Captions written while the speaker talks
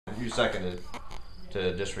you seconded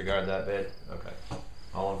to disregard that bid? Okay.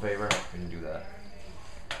 All in favor? We can do that.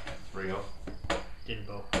 3-0. Didn't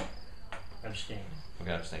vote. Abstained. We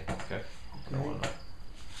got abstain. Okay. Okay.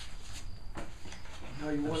 Now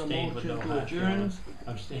you want a Abstained with motion no to hard adjourn? feelings.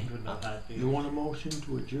 Abstained with no hard You feelings. want a motion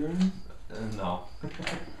to adjourn? No. We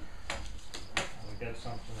got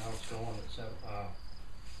something else going at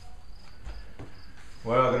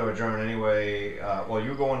We're gonna adjourn anyway. Well,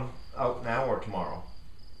 you going out now or tomorrow?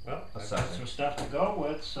 well, I've got Assessing. some stuff to go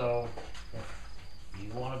with, so you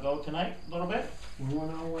wanna go tonight a little bit? We're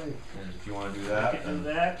on our way. And if you wanna do We that, can do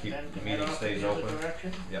then that, keep then the head meeting off stays the other open.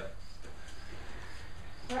 direction. Yep.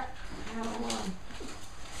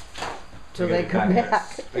 Till We gotta they be come here at-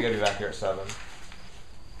 back. We gotta be back here at 7.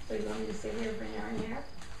 So you want me to sit here for an hour and a half?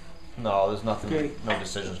 No, there's nothing, Okay. no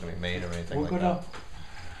decision's gonna be made or anything We're like gonna, that.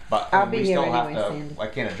 But I'll be we here still have anyway, to, Sandy. I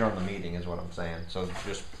can't adjourn the meeting is what I'm saying, so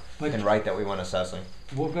just but can write that we want assessing.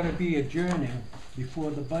 we're gonna be adjourning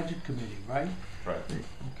before the budget committee, right? Right. Okay.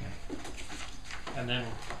 And then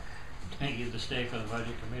take you to stay for the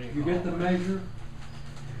budget committee. You get the measure?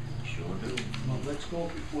 Sure do. Well, let's go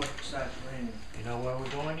before it starts raining. You know where we're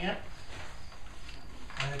going yet?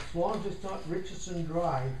 And as long as it's not Richardson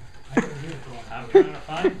Drive, I can hear it going. I'm trying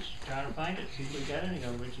to find it, see if we got any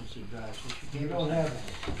on Richardson Drive, so she You gave us don't that. have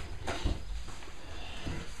any.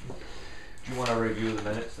 Do you wanna review the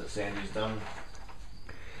minutes that Sandy's done?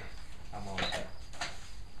 I'm all set.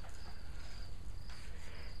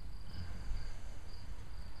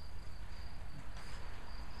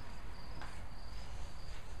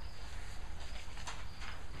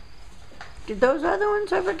 Did those other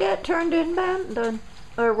ones ever get turned in, Ben?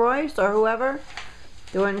 Or Royce or whoever?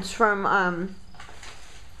 The ones from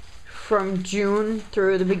June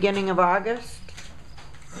through the beginning of August?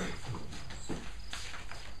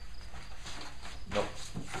 Nope.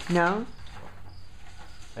 No?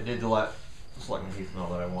 I did let Selectman Heath know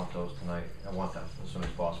that I want those tonight. I want them as soon as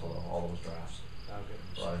possible, all those drafts. I'll get them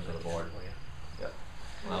Brought into the board. for you.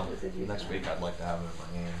 Well, next week I'd like to have them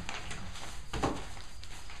in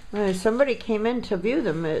my hand. Somebody came in to view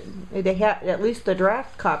them. They at least the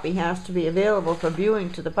draft copy has to be available for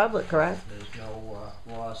viewing to the public, correct? There's no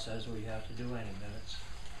law says we have to do any minutes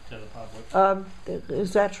to the public.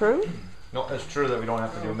 Is that true? No, it's true that we don't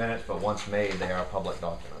have to do minutes, but once made, they are public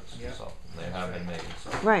documents, Yeah. so they have been made, so.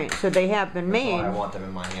 Right, so they have been That's why I made. want them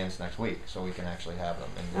in my hands next week, so we can actually have them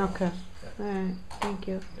in the Okay. office. Yeah. Alright, thank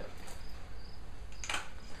you.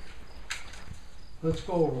 Let's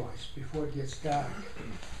go, Royce, before it gets dark.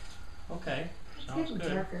 Okay, It's sounds getting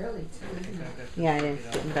good. dark early I think too. I've got to Yeah, it check is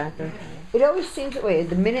out. getting darker. It always seems that way.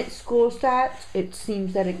 The minute school starts, it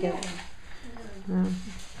seems that it gets. You're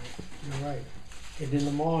right. And in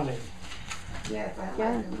the morning, Yes, I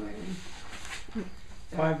Yeah. like the morning.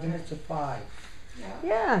 5 minutes to 5.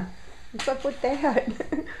 Yeah, what's up with that?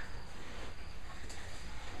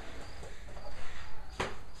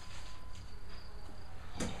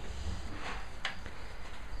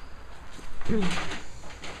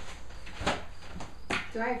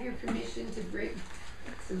 Do I have your permission to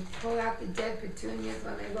pull out the dead petunias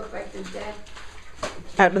when they look like they're dead?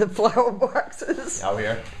 Out of the flower boxes. Out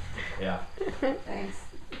here? Yeah. Thanks.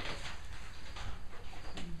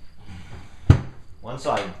 One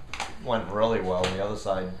side went really well, the other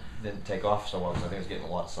side didn't take off so well, because I think it was getting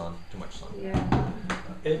a lot of sun, too much sun. Yeah.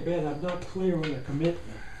 Hey, Ben, I'm not clear on the commitment.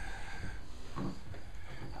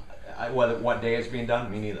 What day it's being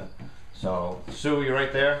done? Me neither. So, Sue, you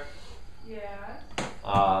right there?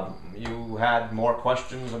 Yeah. You had more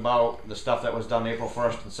questions about the stuff that was done April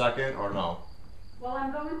 1st and 2nd, or no? Well,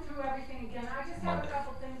 I'm going through everything again. I just have Monday. a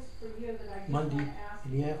couple things for you that I just Monday want to ask.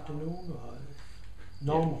 in the afternoon or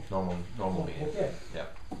normal? Yeah, normal meeting. Okay.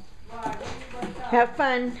 Yep. Why? What's up? Have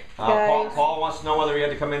fun, Paul, guys. Paul wants to know whether he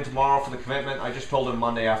had to come in tomorrow for the commitment. I just told him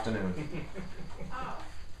Monday afternoon.